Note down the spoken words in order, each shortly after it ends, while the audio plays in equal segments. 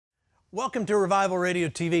Welcome to Revival Radio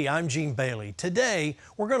TV. I'm Gene Bailey. Today,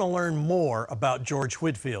 we're going to learn more about George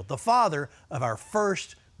Whitefield, the father of our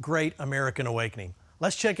first great American awakening.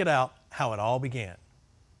 Let's check it out, how it all began.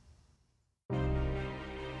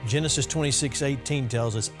 Genesis 26:18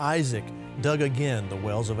 tells us Isaac dug again the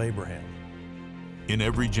wells of Abraham. In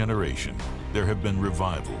every generation, there have been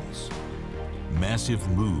revivals, massive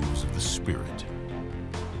moves of the Spirit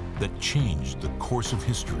that changed the course of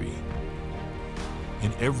history.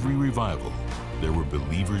 In every revival, there were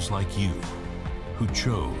believers like you who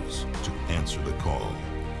chose to answer the call,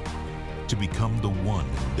 to become the one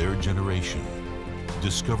in their generation.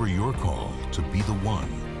 Discover your call to be the one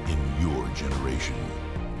in your generation.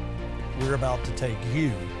 We're about to take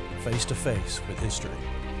you face to face with history.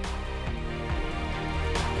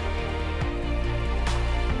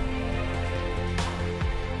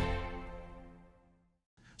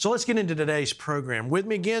 So let's get into today's program. With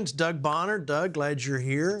me again is Doug Bonner. Doug, glad you're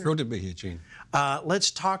here. Thrilled to be here, Gene. Let's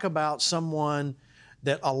talk about someone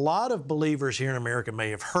that a lot of believers here in America may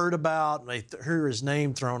have heard about. They hear his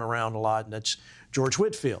name thrown around a lot, and that's George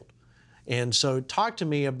Whitefield. And so talk to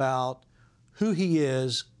me about who he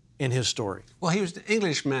is in his story. Well, he was an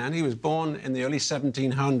Englishman. He was born in the early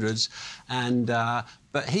 1700s,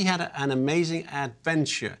 but he had an amazing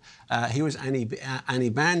adventure. He was an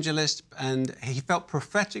evangelist, and he felt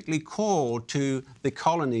prophetically called to the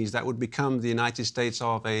colonies that would become the United States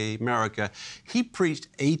of America. He preached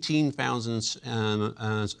 18,000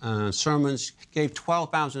 sermons, gave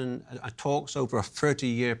 12,000 talks over a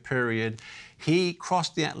 30-year period. He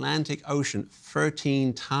crossed the Atlantic Ocean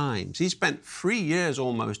 13 times. He spent 3 years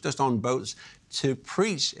almost just on boats to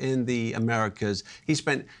preach in the Americas. He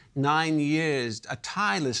spent 9 years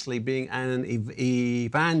tirelessly being an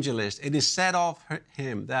evangelist. It is said of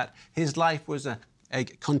him that his life was a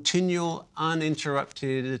continual,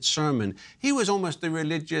 uninterrupted sermon. He was almost the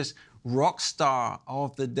religious rock star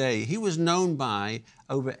of the day. He was known by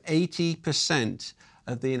over 80%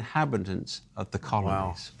 of the inhabitants of the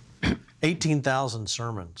colonies. Wow. 18,000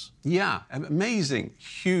 sermons. Yeah, amazing,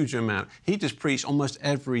 huge amount. He just preached almost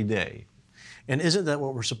every day. And isn't that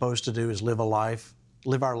what we're supposed to do, is live our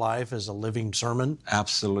life as a living sermon?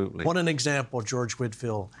 Absolutely. What an example George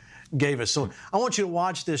Whitefield gave us. So I want you to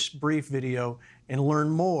watch this brief video and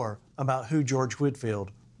learn more about who George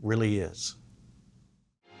Whitefield really is.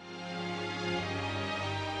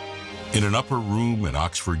 In an upper room at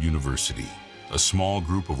Oxford University, a small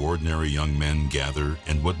group of ordinary young men gather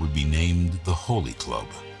in what would be named the Holy Club.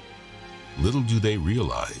 Little do they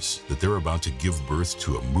realize that they're about to give birth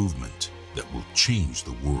to a movement that will change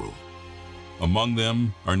the world. Among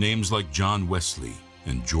them are names like John Wesley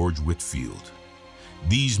and George Whitefield.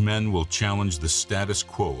 These men will challenge the status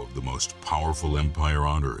quo of the most powerful empire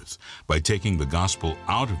on earth by taking the gospel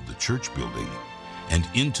out of the church building and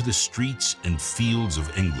into the streets and fields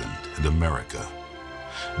of England and America.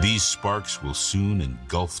 These sparks will soon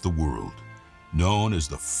engulf the world, known as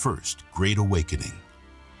the First Great Awakening.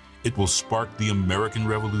 It will spark the American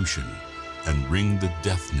Revolution and ring the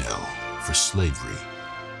death knell for slavery.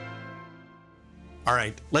 All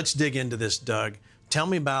right, let's dig into this, Doug. Tell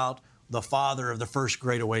me about the father of the First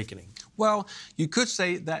Great Awakening. Well, you could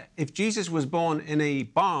say that if Jesus was born in a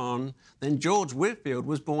barn, then George Whitefield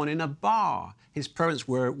was born in a bar. His parents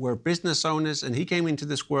were business owners, and he came into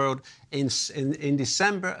this world in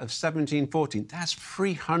December of 1714. That's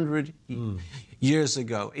 300 years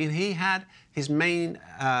ago. And he had his main,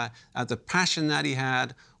 the passion that he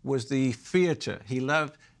had was the theater. He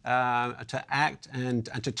loved to act and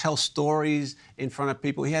to tell stories in front of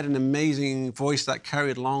people. He had an amazing voice that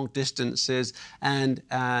carried long distances, and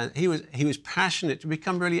he was passionate to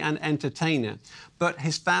become really an entertainer. But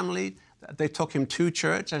his family, they took him to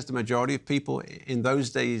church, as the majority of people in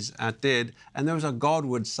those days did, and there was a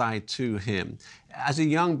Godward side to him. As a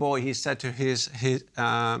young boy, he said to his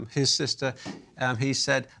sister, he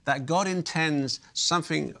said that God intends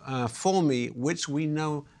something for me which we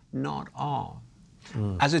know not of.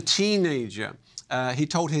 As a teenager, he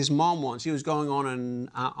told his mom once, he was going on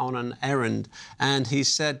an errand, and he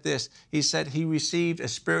said this. He said he received a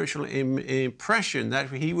spiritual impression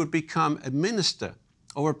that he would become a minister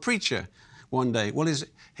or a preacher one day. Well,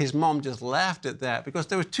 his mom just laughed at that, because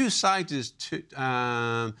there were two sides to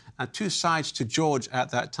George at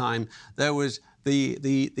that time. There was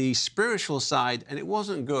the spiritual side, and it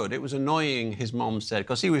wasn't good. It was annoying, his mom said,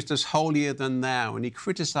 because he was just holier than thou, and he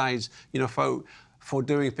criticized, folk for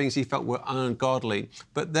doing things he felt were ungodly.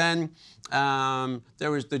 But then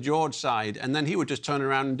there was the George side, and then he would just turn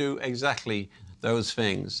around and do exactly those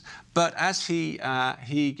things. But as he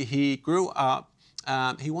grew up,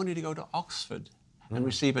 he wanted to go to Oxford. and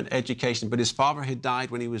receive an education. But his father had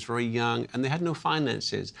died when he was very young, and they had no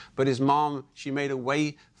finances. But his mom, she made a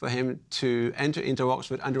way for him to enter into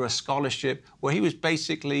Oxford under a scholarship where he was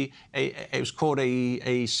basically, it was called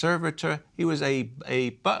a servitor. He was a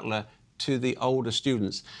butler to the older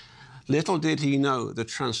students. Little did he know the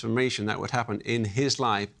transformation that would happen in his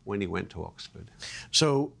life when he went to Oxford.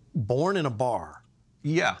 So, born in a bar.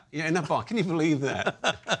 Yeah, in a bar. Can you believe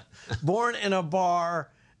that? Born in a bar,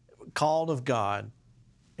 called of God,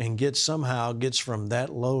 and gets from that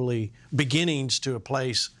lowly beginnings to a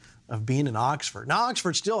place of being in Oxford. Now,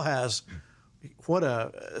 Oxford still has, what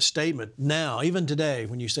a statement now, even today,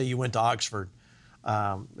 when you say you went to Oxford,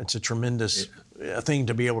 it's a tremendous thing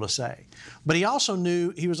to be able to say. But he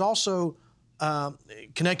was also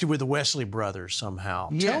connected with the Wesley brothers somehow.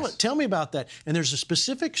 Yes. Tell me about that. And there's a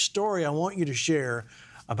specific story I want you to share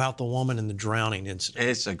about the woman in the drowning incident.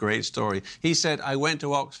 It's a great story. He said, I went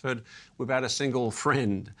to Oxford without a single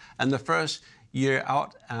friend. And the first year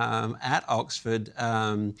out at Oxford,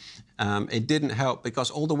 it didn't help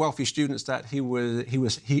because all the wealthy students that he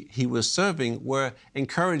was serving were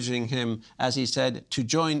encouraging him, as he said, to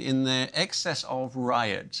join in their excess of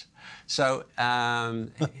riot. So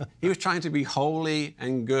he was trying to be holy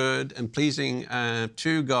and good and pleasing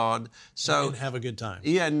to God. So and have a good time.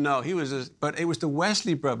 Yeah, no, but it was the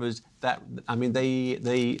Wesley brothers that, I mean,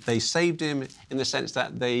 they saved him in the sense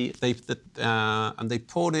that they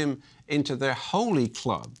poured him into their holy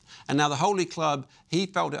club. And now the holy club, he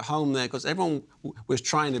felt at home there because everyone was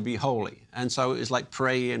trying to be holy. And so it was like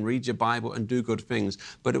pray and read your Bible and do good things.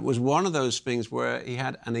 But it was one of those things where he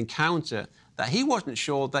had an encounter that he wasn't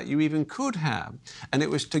sure that you even could have. And it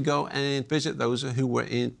was to go and visit those who were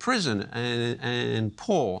in prison and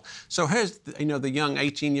poor. So here's, the young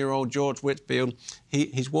 18-year-old George Whitefield.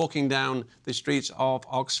 He's walking down the streets of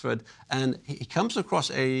Oxford, and he comes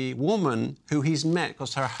across a woman who he's met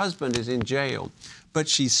because her husband is in jail, but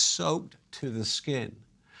she's soaked to the skin,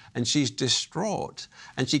 and she's distraught.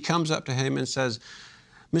 And she comes up to him and says,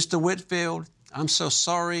 Mr. Whitefield, I'm so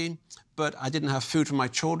sorry, but I didn't have food for my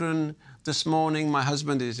children this morning. My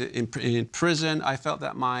husband is in prison. I felt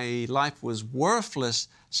that my life was worthless,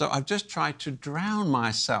 so I've just tried to drown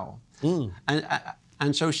myself.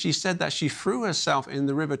 And so she said that she threw herself in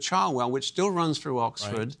the River Cherwell, which still runs through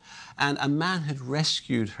Oxford, right. And a man had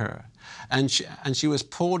rescued her. And she was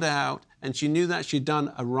pulled out, and she knew that she'd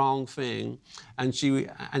done a wrong thing. And she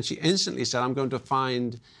instantly said, I'm going to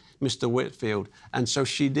find Mr. Whitefield. And so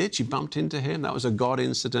she did. She bumped into him. That was a God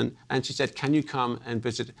incident. And she said, can you come and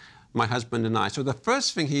visit my husband and I? So the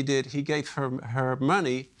first thing he did, he gave her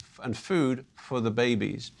money and food for the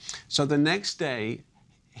babies. So the next day,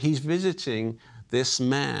 he's visiting this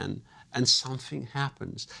man, and something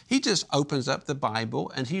happens. He just opens up the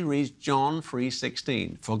Bible and he reads John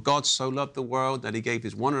 3:16. For God so loved the world that he gave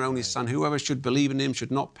his one and only Son. Whoever should believe in him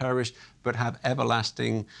should not perish, but have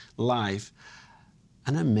everlasting life.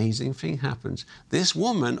 An amazing thing happens. This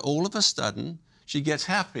woman, all of a sudden, she gets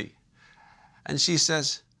happy. And she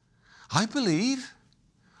says, I believe.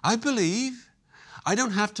 I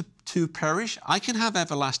don't have to perish. I can have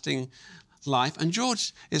everlasting life. And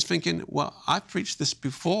George is thinking, well, I've preached this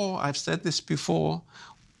before. I've said this before.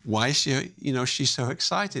 Why is she, she's so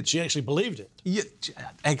excited? She actually believed it. Yeah,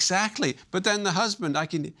 exactly. But then the husband,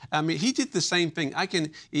 he did the same thing. I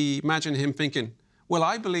can imagine him thinking, well,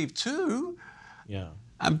 I believe too. Yeah.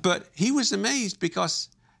 But he was amazed because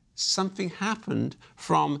something happened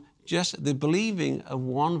from just the believing of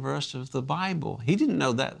one verse of the Bible. He didn't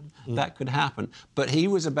know that that could happen, but he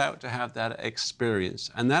was about to have that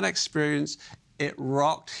experience. And that experience, it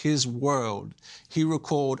rocked his world. He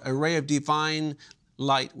recalled, a ray of divine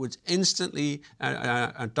light was instantly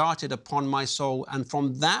darted upon my soul. And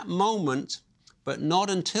from that moment, but not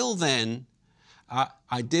until then,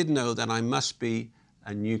 I did know that I must be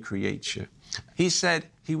a new creature. He said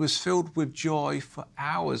he was filled with joy for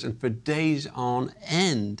hours and for days on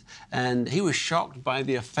end. And he was shocked by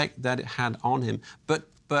the effect that it had on him. But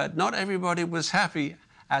not everybody was happy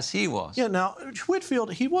as he was. Yeah, now,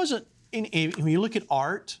 Whitefield, he wasn't, when you look at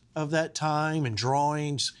art of that time and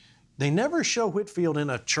drawings, they never show Whitefield in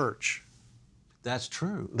a church. That's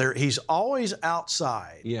true. He's always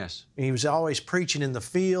outside. Yes. He was always preaching in the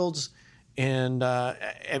fields. And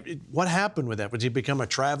what happened with that? Was he become a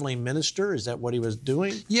traveling minister? Is that what he was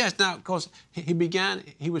doing? Yes. Now, of course, he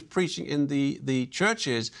was preaching in the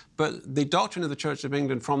churches, but the doctrine of the Church of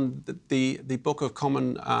England from the Book of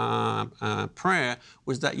Common Prayer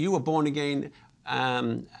was that you were born again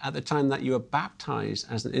at the time that you were baptized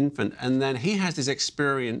as an infant. And then he has this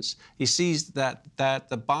experience. He sees that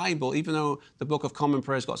the Bible, even though the Book of Common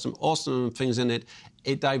Prayer has got some awesome things in it,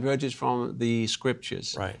 it diverges from the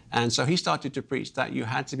scriptures. Right. And so he started to preach that you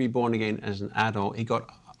had to be born again as an adult. He got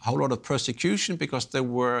a whole lot of persecution because there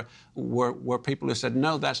were people who said,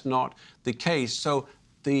 no, that's not the case. So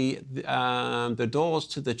the doors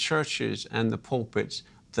to the churches and the pulpits,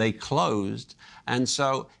 they closed. And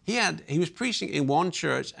so he was preaching in one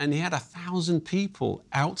church and he had 1,000 people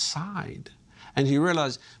outside. And he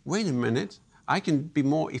realized, wait a minute, I can be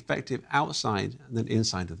more effective outside than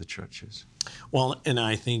inside of the churches. Well, and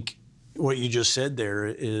I think what you just said there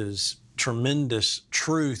is tremendous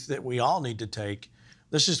truth that we all need to take.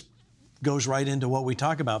 This just goes right into what we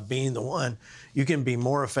talk about, being the one. You can be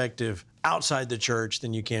more effective outside the church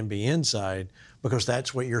than you can be inside, because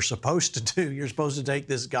that's what you're supposed to do. You're supposed to take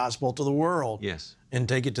this gospel to the world. Yes. And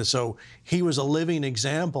take it to, so he was a living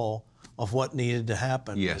example of what needed to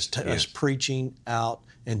happen. Yes. As preaching out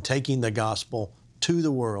and taking the gospel to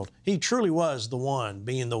the world. He truly was the one,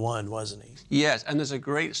 being the one, wasn't he? Yes, and there's a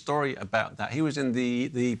great story about that. He was in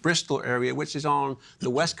the Bristol area, which is on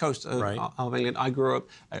the west coast of, Right. of England. I grew up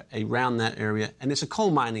around that area, and it's a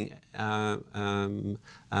coal mining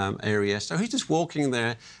area. So he's just walking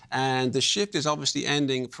there, and the shift is obviously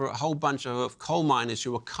ending for a whole bunch of coal miners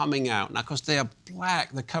who are coming out. Now, because they are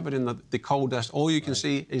black, they're covered in the coal dust. All you can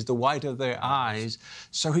see is the white of their eyes.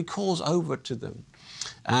 So he calls over to them,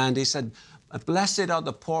 and he said, "Blessed are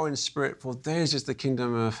the poor in spirit, for theirs is the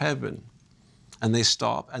kingdom of heaven." And they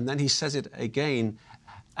stop, and then he says it again,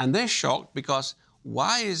 and they're shocked because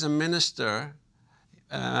why is a minister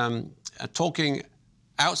talking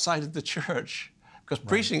outside of the church? Because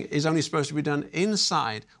preaching is only supposed to be done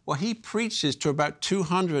inside. Well, he preaches to about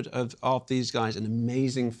 200 of these guys. An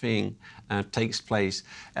amazing thing takes place.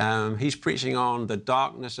 He's preaching on the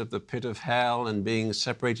darkness of the pit of hell and being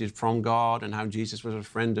separated from God, and how Jesus was a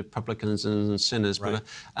friend of publicans and sinners. Right. But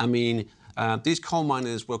I mean, these coal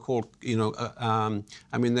miners were called, they were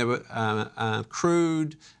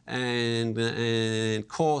crude and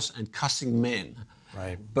coarse and cussing men.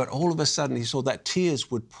 Right. But all of a sudden, he saw that tears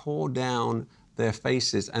would pour down their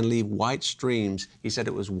faces and leave white streams. He said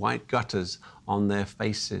it was white gutters on their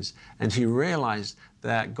faces. And he realized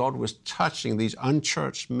that God was touching these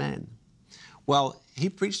unchurched men. Well, he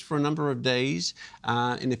preached for a number of days.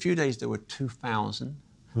 In a few days, there were 2,000.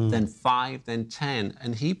 Then 5, then 10.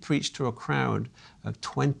 And he preached to a crowd of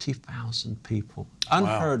 20,000 people.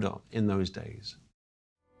 Unheard of in those days.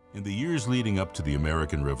 In the years leading up to the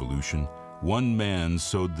American Revolution, one man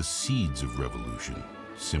sowed the seeds of revolution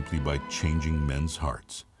simply by changing men's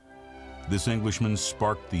hearts. This Englishman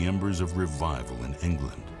sparked the embers of revival in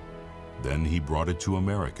England. Then he brought it to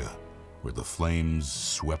America, where the flames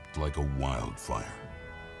swept like a wildfire.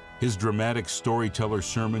 His dramatic storyteller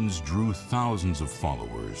sermons drew thousands of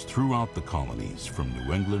followers throughout the colonies, from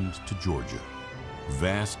New England to Georgia.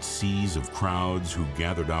 Vast seas of crowds who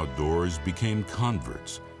gathered outdoors became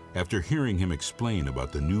converts after hearing him explain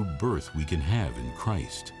about the new birth we can have in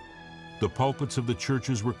Christ. The pulpits of the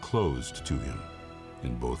churches were closed to him,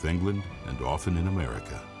 in both England and often in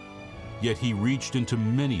America. Yet he reached into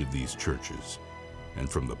many of these churches, and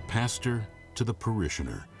from the pastor to the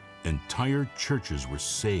parishioner, entire churches were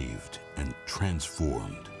saved and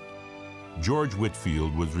transformed. George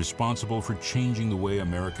Whitefield was responsible for changing the way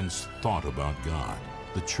Americans thought about God,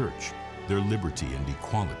 the church, their liberty and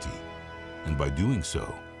equality, and by doing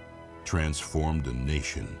so, transformed a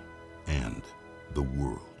nation and the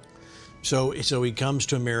world. So he comes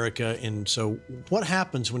to America, and so what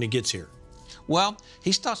happens when he gets here? Well,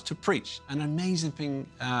 he starts to preach. An amazing thing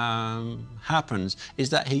happens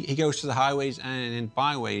is that he goes to the highways and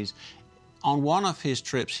byways. On one of his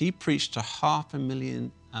trips, he preached to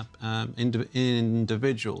 500,000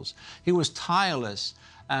 individuals. He was tireless,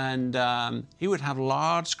 and he would have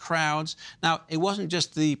large crowds. Now, it wasn't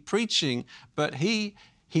just the preaching, but he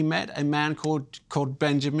met a man called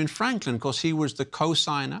Benjamin Franklin, because he was the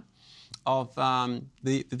co-signer of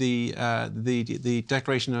the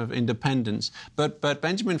Declaration of Independence. But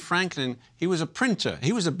Benjamin Franklin, he was a printer,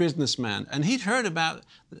 he was a businessman, and he'd heard about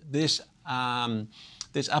this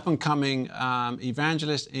up-and-coming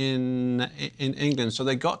evangelist in England. So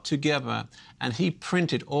they got together, and he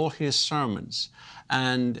printed all his sermons.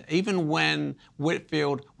 And even when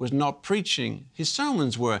Whitefield was not preaching, his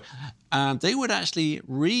sermons were. They would actually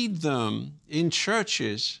read them in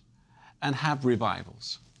churches and have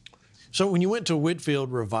revivals. So when you went to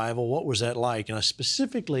Whitefield revival, what was that like? And I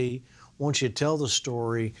specifically want you to tell the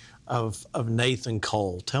story of Nathan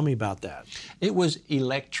Cole. Tell me about that. It was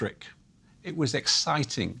electric. it was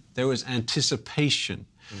exciting. There was anticipation.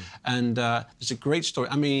 And there's a great story.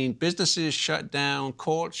 I mean, businesses shut down,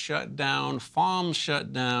 courts shut down, farms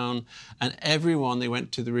shut down, and everyone, they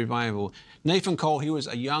went to the revival. Nathan Cole, he was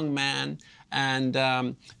a young man, and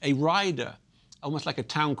a rider, almost like a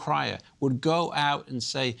town crier, would go out and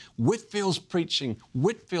say, Whitfield's preaching,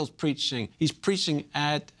 Whitfield's preaching. He's preaching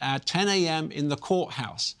at 10 a.m. in the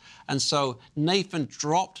courthouse. And so Nathan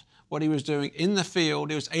dropped what he was doing in the field.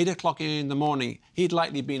 It was 8 o'clock in the morning. He'd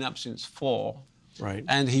likely been up since 4. Right.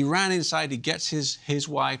 And he ran inside, he gets his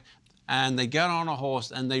wife, and they get on a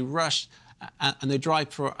horse, and they rush, and they drive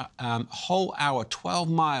for a whole hour, 12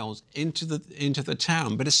 miles into the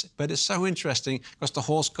town. But it's so interesting because the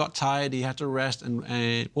horse got tired, he had to rest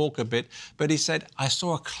and walk a bit. But he said, I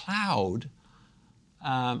saw a cloud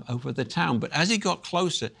over the town. But as he got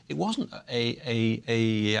closer, it wasn't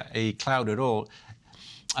a cloud at all.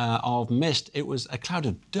 Of mist, it was a cloud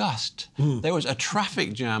of dust. There was a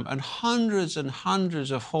traffic jam and hundreds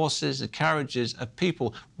of horses and carriages of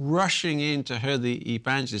people rushing in to hear the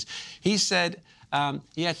evangelist. He said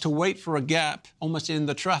he had to wait for a gap almost in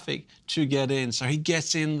the traffic to get in. So he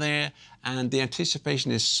gets in there and the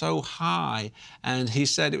anticipation is so high. And he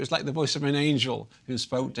said it was like the voice of an angel who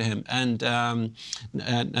spoke to him. And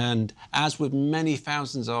as with many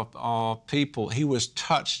thousands of people, he was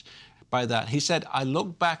touched by that. He said, I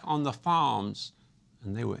looked back on the farms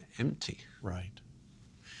and they were empty. Right.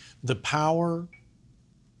 The power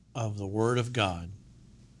of the Word of God.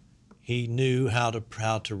 He knew how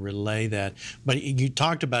to relay that. But you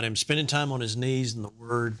talked about him spending time on his knees in the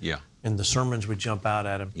Word. Yeah. And the sermons would jump out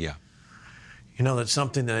at him. Yeah. You know, that's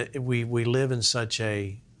something that we live in such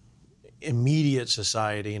a immediate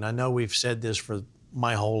society. And I know we've said this for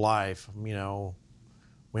my whole life, you know.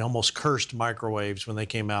 We almost cursed microwaves when they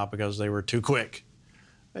came out because they were too quick.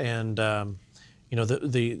 And, you know,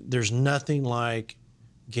 there's nothing like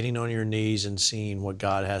getting on your knees and seeing what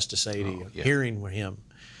God has to say to you, hearing Him.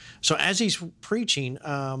 So as he's preaching,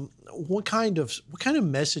 what kind of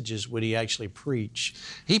messages would he actually preach?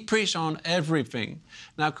 He preached on everything.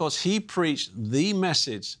 Now, of course, he preached the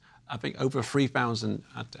message, I think, over 3,000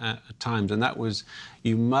 times, and that was,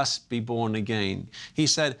 you must be born again. He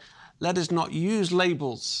said, let us not use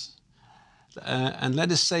labels, and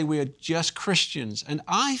let us say we are just Christians. And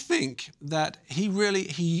I think that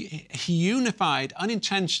he unified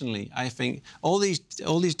unintentionally, I think, all these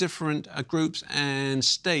different groups and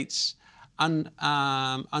states under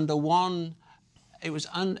one. It was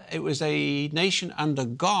a nation under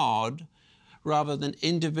God, rather than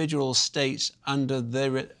individual states under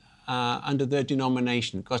their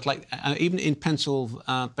denomination. Because even in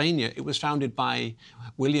Pennsylvania, it was founded by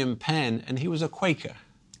William Penn, and he was a Quaker.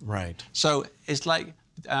 Right. So it's like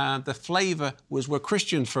the flavor was we're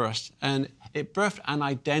Christian first, and it birthed an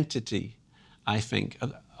identity, I think,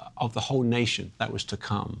 of the whole nation that was to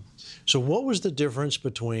come. So what was the difference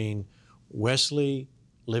between Wesley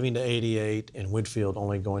living to 88 and Whitefield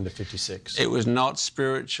only going to 56? It was not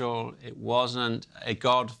spiritual. It wasn't a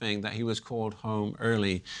God thing that he was called home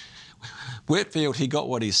early. Whitefield, he got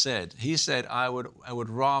what he said. He said, I would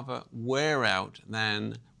rather wear out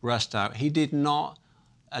than rust out. He did not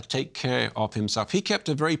take care of himself. He kept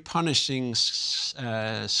a very punishing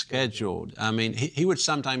schedule. I mean, he would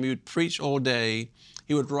preach all day,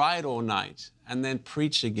 he would ride all night, and then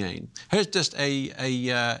preach again. Here's just a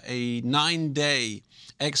 9-day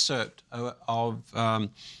excerpt of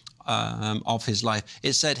his life.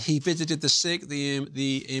 It said he visited the sick,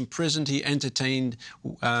 the imprisoned. He entertained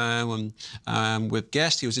with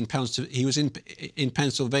guests. He was in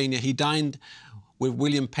Pennsylvania. He dined with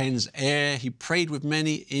William Penn's heir. He prayed with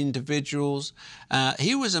many individuals.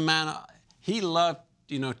 He was a man. He loved,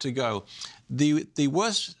 to go. The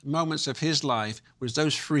worst moments of his life was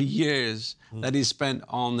those 3 years that he spent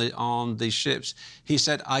on the ships. He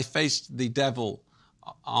said, I faced the devil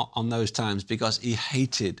on those times because he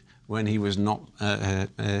hated when he was not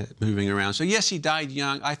moving around. So yes, he died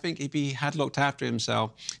young. I think if he had looked after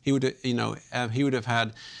himself, he would, he would have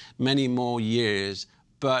had many more years.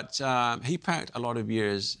 But he packed a lot of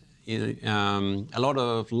years, a lot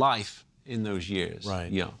of life in those years.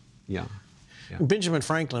 Right. Yeah. Benjamin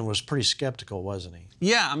Franklin was pretty skeptical, wasn't he?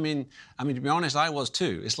 Yeah. I mean, to be honest, I was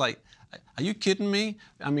too. It's like, are you kidding me?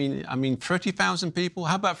 I mean, 30,000 people.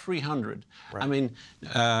 How about 300? Right. I mean,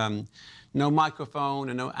 no microphone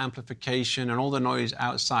and no amplification and all the noise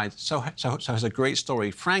outside. So it's a great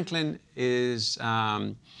story. Franklin is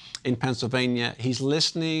in Pennsylvania. He's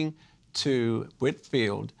listening to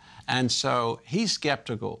Whitefield, and so he's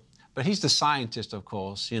skeptical. But he's the scientist, of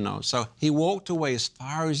course, So he walked away as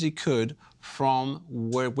far as he could from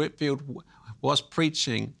where Whitefield was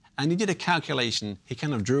preaching, And he did a calculation. He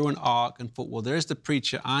kind of drew an arc and thought, well, there's the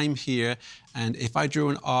preacher, I'm here, and if I drew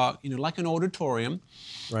an arc, you know, like an auditorium,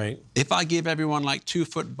 right? If I give everyone like 2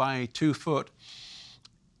 foot by 2 foot,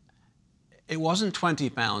 it wasn't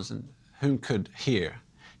 20,000 whom could hear.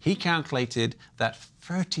 He calculated that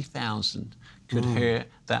 30,000 could hear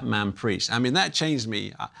that man preach. I mean, that changed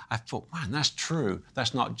me. I thought, man, that's true.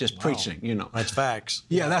 That's not just preaching, you know. That's facts.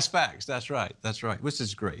 Yeah, that's facts. That's right. That's right. Which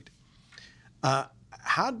is great.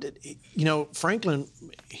 How did, you know, Franklin,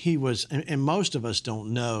 he was, and most of us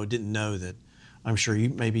didn't know that, I'm sure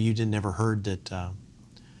maybe you never heard that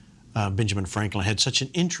Benjamin Franklin had such an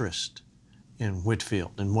interest in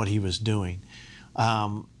Whitefield and what he was doing.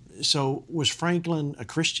 So was Franklin a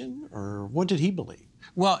Christian, or what did he believe?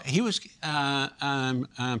 Well, he was,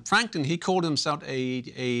 Franklin, he called himself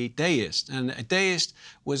a deist. And a deist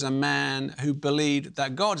was a man who believed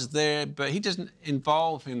that God's there, but he doesn't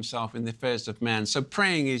involve himself in the affairs of man. So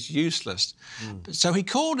praying is useless. So he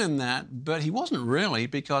called him that, but he wasn't really,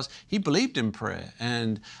 because he believed in prayer.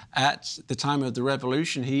 And at the time of the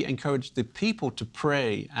Revolution, he encouraged the people to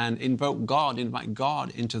pray and invite God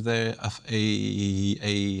into their affairs.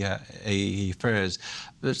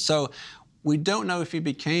 So we don't know if he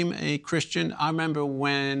became a Christian. I remember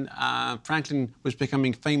when Franklin was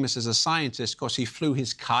becoming famous as a scientist, of course, he flew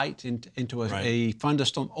his kite into a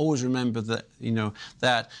thunderstorm. Always remember that, you know,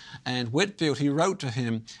 that. And Whitefield, he wrote to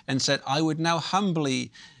him and said, I would now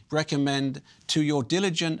humbly recommend to your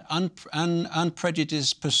diligent,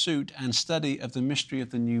 unprejudiced pursuit and study of the mystery of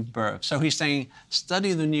the new birth. So he's saying,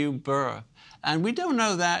 study the new birth. And we don't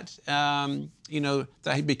know that, you know,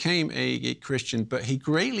 that he became a Christian, but he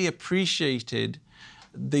greatly appreciated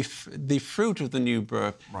the fruit of the new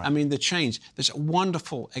birth. Right. I mean, the change. There's a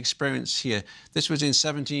wonderful experience here. This was in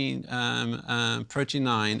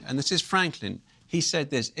 1739, and this is Franklin. He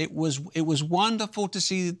said this: it was wonderful to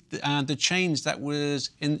see the change that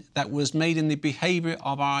was made in the behavior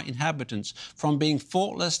of our inhabitants, from being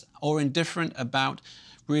thoughtless or indifferent about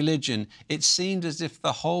religion. It seemed as if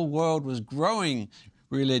the whole world was growing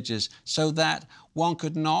religious, so that one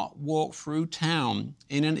could not walk through town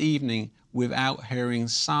in an evening without hearing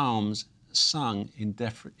psalms sung in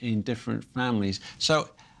different families. So,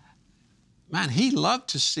 man, he loved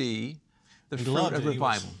to see the fruit of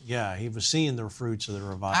revival. He was seeing the fruits of the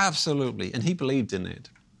revival. Absolutely, and he believed in it.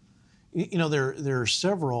 You know, there are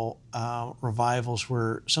several revivals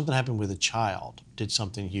where something happened with a child, did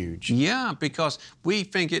something huge. Yeah, because we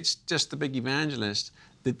think it's just the big evangelist,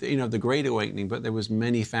 you know, the Great Awakening, but there was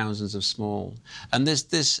many thousands of small. And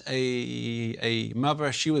there's a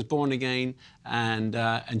mother, she was born again, and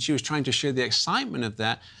she was trying to share the excitement of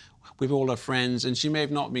that with all her friends, and she may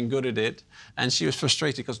have not been good at it, and she was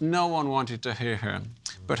frustrated because no one wanted to hear her.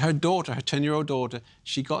 But her daughter, her 10-year-old daughter,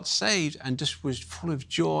 she got saved and just was full of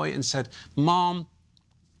joy and said, Mom,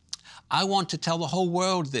 I want to tell the whole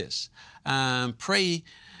world this. Pray,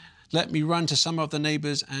 let me run to some of the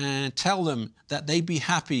neighbors and tell them that they be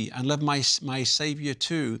happy and love my Savior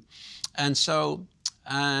too. And so,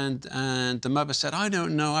 and the mother said, I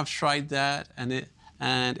don't know, I've tried that, and it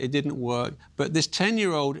didn't work. But this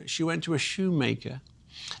 10-year-old, she went to a shoemaker,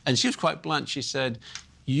 and she was quite blunt. She said,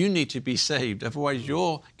 you need to be saved, otherwise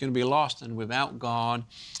you're going to be lost and without God.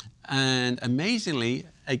 And amazingly,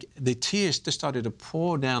 the tears just started to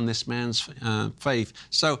pour down this man's faith.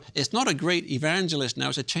 So it's not a great evangelist now,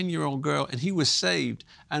 it's a 10-year-old girl, and he was saved.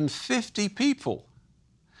 And 50 people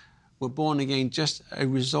were born again just a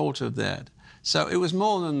result of that. So it was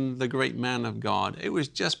more than the great man of God. It was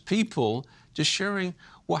just people just sharing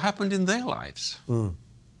what happened in their lives.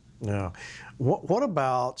 Yeah. What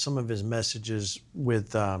about some of his messages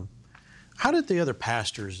with, how did the other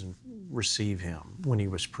pastors receive him when he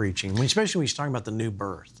was preaching, especially when he's talking about the new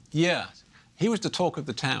birth? Yeah, he was the talk of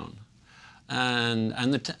the town, and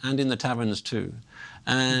in the taverns too.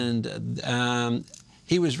 And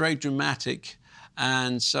he was very dramatic,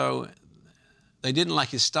 and so they didn't like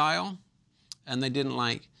his style, and they didn't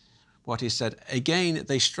like what he said. Again,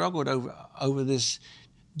 they struggled over this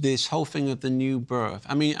whole thing of the new birth.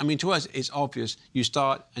 I mean, to us, it's obvious. You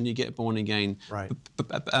start and you get born again. Right.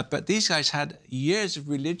 But these guys had years of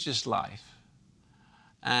religious life.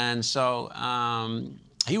 And so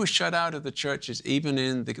he was shut out of the churches, even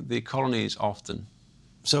in the colonies often.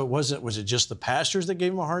 So was it just the pastors that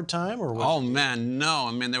gave him a hard time, or was Oh man, no.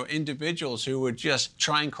 I mean, there were individuals who would just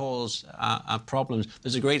try and cause problems.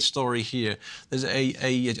 There's a great story here. There's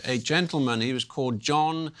a gentleman. He was called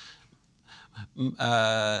John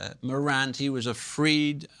Morant. He was a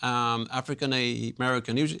freed African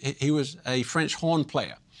American. He was a French horn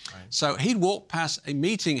player. Right. So he'd walk past a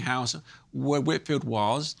meeting house where Whitefield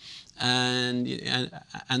was, and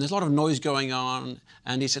there's a lot of noise going on.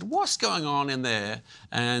 And he said, "What's going on in there?"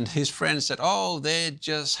 And his friend said, "Oh, they're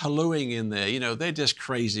just hallooing in there. You know, they're just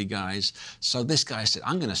crazy guys." So this guy said,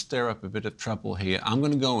 "I'm going to stir up a bit of trouble here. I'm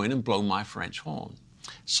going to go in and blow my French horn."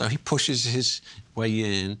 So he pushes his way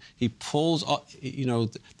in. He pulls, you know,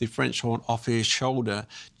 the French horn off his shoulder,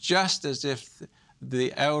 just as if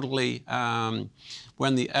the elderly,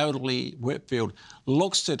 when the elderly Whitefield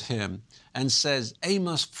looks at him and says,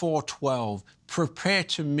 "Amos 4:12, prepare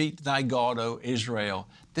to meet thy God, O Israel."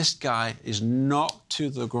 This guy is knocked to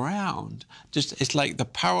the ground. It's like the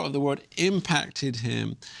power of the word impacted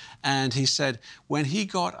him. And he said, when he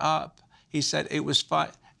got up, he said it was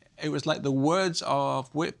like the words of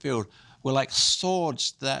Whitefield were like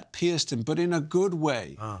swords that pierced him, but in a good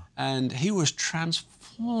way. And he was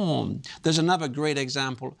transformed. There's another great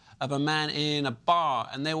example of a man in a bar,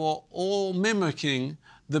 and they were all mimicking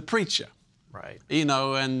the preacher. Right. You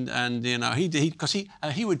know, and you know, because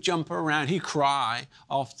he would jump around, he'd cry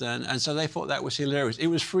often, and so they thought that was hilarious. It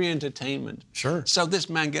was free entertainment. Sure. So this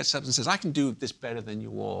man gets up and says, "I can do this better than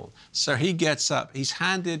you all." So he gets up. He's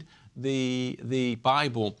handed the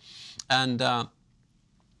Bible, and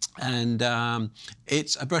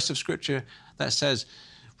it's a verse of Scripture that says,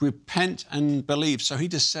 "Repent and believe." So he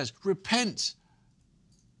just says, "Repent,"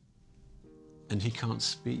 and he can't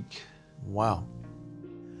speak. Wow.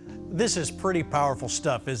 This is pretty powerful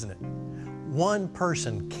stuff, isn't it? One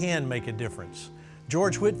person can make a difference.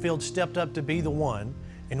 George Whitefield stepped up to be the one,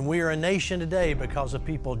 and we are a nation today because of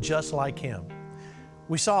people just like him.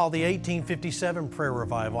 We saw the 1857 prayer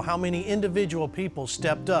revival, how many individual people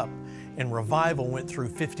stepped up, and revival went through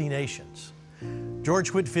 50 nations.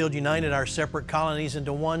 George Whitefield united our separate colonies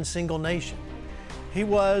into one single nation. He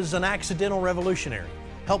was an accidental revolutionary,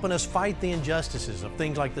 helping us fight the injustices of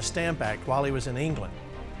things like the Stamp Act while he was in England.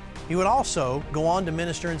 He would also go on to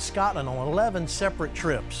minister in Scotland on 11 separate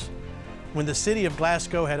trips. When the city of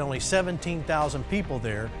Glasgow had only 17,000 people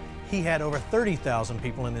there, he had over 30,000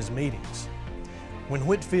 people in his meetings. When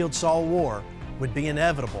Whitefield saw war would be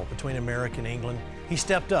inevitable between America and England, he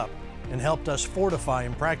stepped up and helped us fortify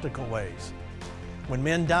in practical ways. When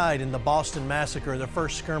men died in the Boston Massacre, the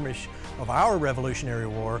first skirmish of our Revolutionary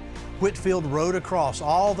War, Whitefield rode across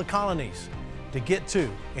all the colonies to get to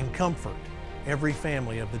and comfort every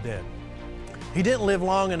family of the dead. He didn't live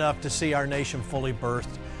long enough to see our nation fully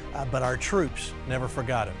birthed, but our troops never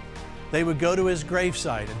forgot him. They would go to his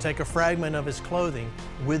gravesite and take a fragment of his clothing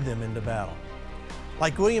with them into battle.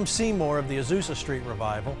 Like William Seymour of the Azusa Street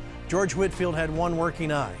Revival, George Whitefield had one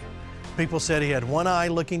working eye. People said he had one eye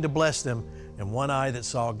looking to bless them and one eye that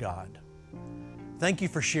saw God. Thank you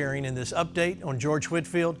for sharing in this update on George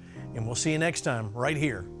Whitefield, and we'll see you next time right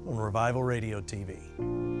here on Revival Radio TV.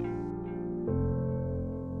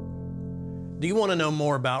 Do you want to know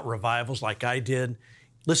more about revivals like I did?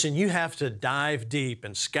 Listen, you have to dive deep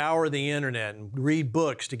and scour the internet and read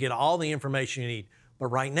books to get all the information you need. But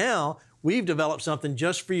right now, we've developed something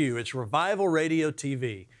just for you. It's Revival Radio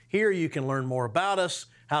TV. Here you can learn more about us,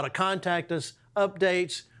 how to contact us,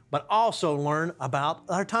 updates, but also learn about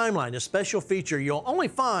our timeline, a special feature you'll only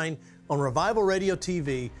find on Revival Radio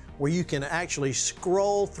TV, where you can actually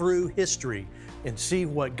scroll through history and see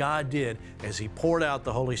what God did as He poured out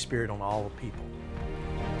the Holy Spirit on all the people.